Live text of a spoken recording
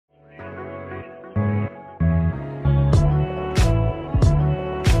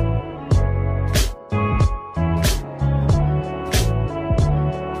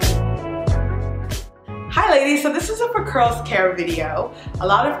curls care video, a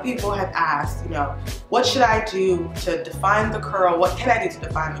lot of people have asked, what should I do to define the curl? What can I do to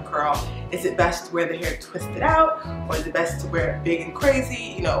define the curl? Is it best to wear the hair twisted out, or is it best to wear it big and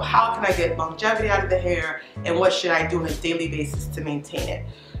crazy? How can I get longevity out of the hair, and what should I do on a daily basis to maintain it?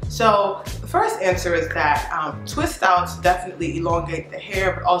 So the first answer is that twist outs definitely elongate the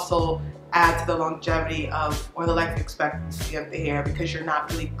hair, but also add to the longevity of, or the life expectancy of the hair, because you're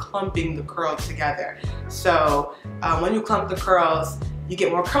not really clumping the curl together. So when you clump the curls, you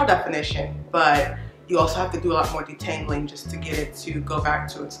get more curl definition, but you also have to do a lot more detangling just to get it to go back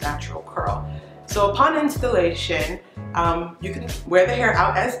to its natural curl. So upon installation, you can wear the hair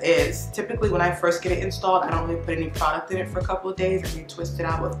out as is. Typically when I first get it installed, I don't really put any product in it for a couple of days, and we twist it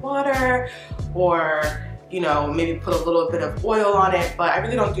out with water, or maybe put a little bit of oil on it, but I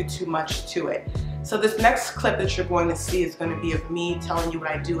really don't do too much to it. So this next clip that you're going to see is going to be of me telling you what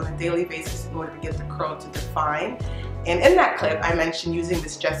I do on a daily basis in order to get the curl to define. And in that clip, I mentioned using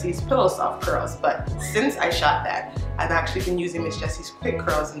Miss Jessie's Pillow Soft Curls, but since I shot that, I've actually been using Miss Jessie's Quick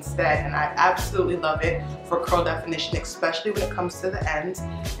Curls instead, and I absolutely love it for curl definition, especially when it comes to the ends.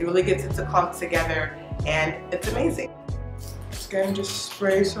 It really gets it to clump together, and it's amazing. Again, just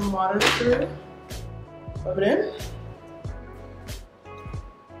spray some water through it. Rub it in.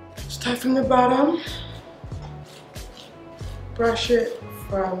 Start from the bottom. Brush it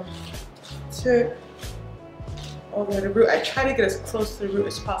from tip all the way to the root. I try to get as close to the root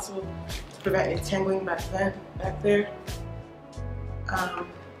as possible to prevent any tangling back there.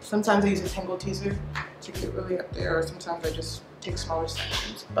 Sometimes I use a tangle teaser to get really up there, or sometimes I just take smaller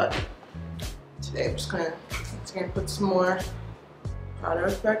sections. But today I'm just gonna put some more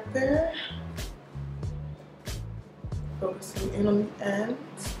product back there. Focusing in on the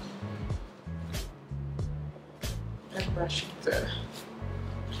ends and brushing through.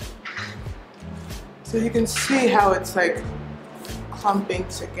 So you can see how it's like clumping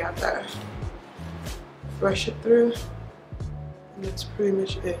together. Brush it through, and that's pretty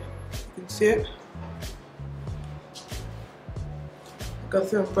much it. You can see it. Go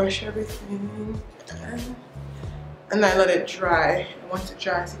through and brush everything, and I let it dry. And once it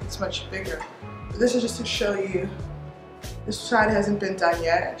dries, it gets much bigger. But this is just to show you. This side hasn't been done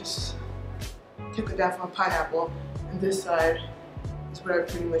yet. I just took it down from a pineapple, and this side is what I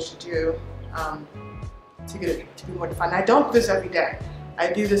pretty much do to get it to be more defined. I don't do this every day.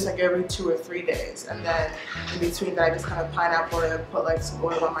 I do this like every 2 or 3 days, and then in between that I just kind of pineapple it and put like some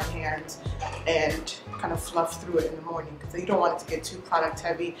oil on my hands and kind of fluff through it in the morning, because you don't want it to get too product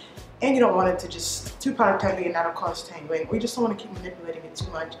heavy, and you don't want it to just too product heavy and that'll cause tangling, or you just don't want to keep manipulating it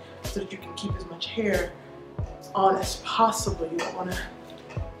too much so that you can keep as much hair on as possible. You don't want to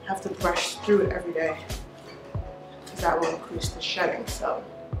have to brush through it every day, because that will increase the shedding. So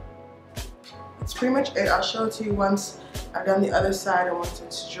that's pretty much it. I'll show it to you once I've done the other side and once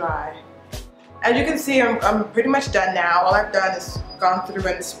it's dry. As you can see, I'm pretty much done now. All I've done is gone through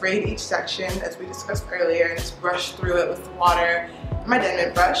and sprayed each section as we discussed earlier, and just brushed through it with the water and my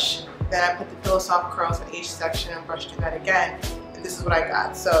Denman brush. Then I put the Pillow Soft Curls in each section and brushed through that again, and this is what I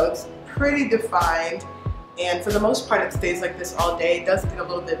got. So it's pretty defined. And for the most part, it stays like this all day. It does get a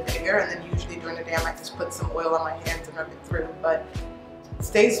little bit bigger, and then usually during the day I might just put some oil on my hands and rub it through. But it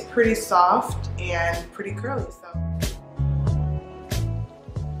stays pretty soft and pretty curly.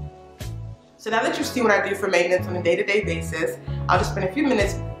 So now that you've seen what I do for maintenance on a day-to-day basis, I'll just spend a few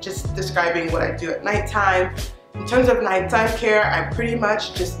minutes just describing what I do at nighttime. In terms of nighttime care, I pretty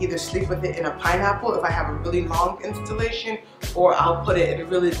much just either sleep with it in a pineapple if I have a really long installation, or I'll put it in a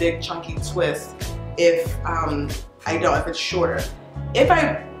really big chunky twist if if it's shorter. If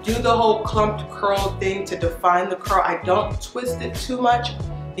I do the whole clumped curl thing to define the curl, I don't twist it too much,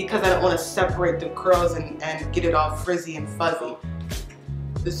 because I don't want to separate the curls and get it all frizzy and fuzzy.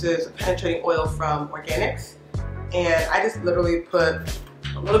 This is a penetrating oil from Organics, and I just literally put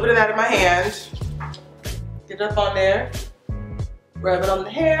a little bit of that in my hand, get it up on there, rub it on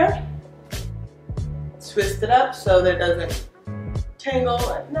the hair, twist it up so that it doesn't tangle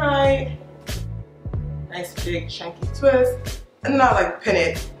at night. Nice big chunky twist, and then I'll pin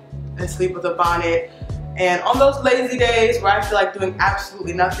it and sleep with a bonnet. And on those lazy days where I feel like doing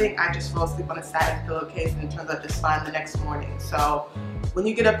absolutely nothing, I just fall asleep on a satin pillowcase, and it turns out just fine the next morning. So when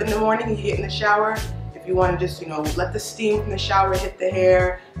you get up in the morning and you get in the shower, if you want to just let the steam from the shower hit the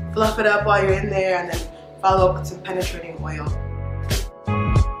hair, fluff it up while you're in there, and then follow up with some penetrating oil.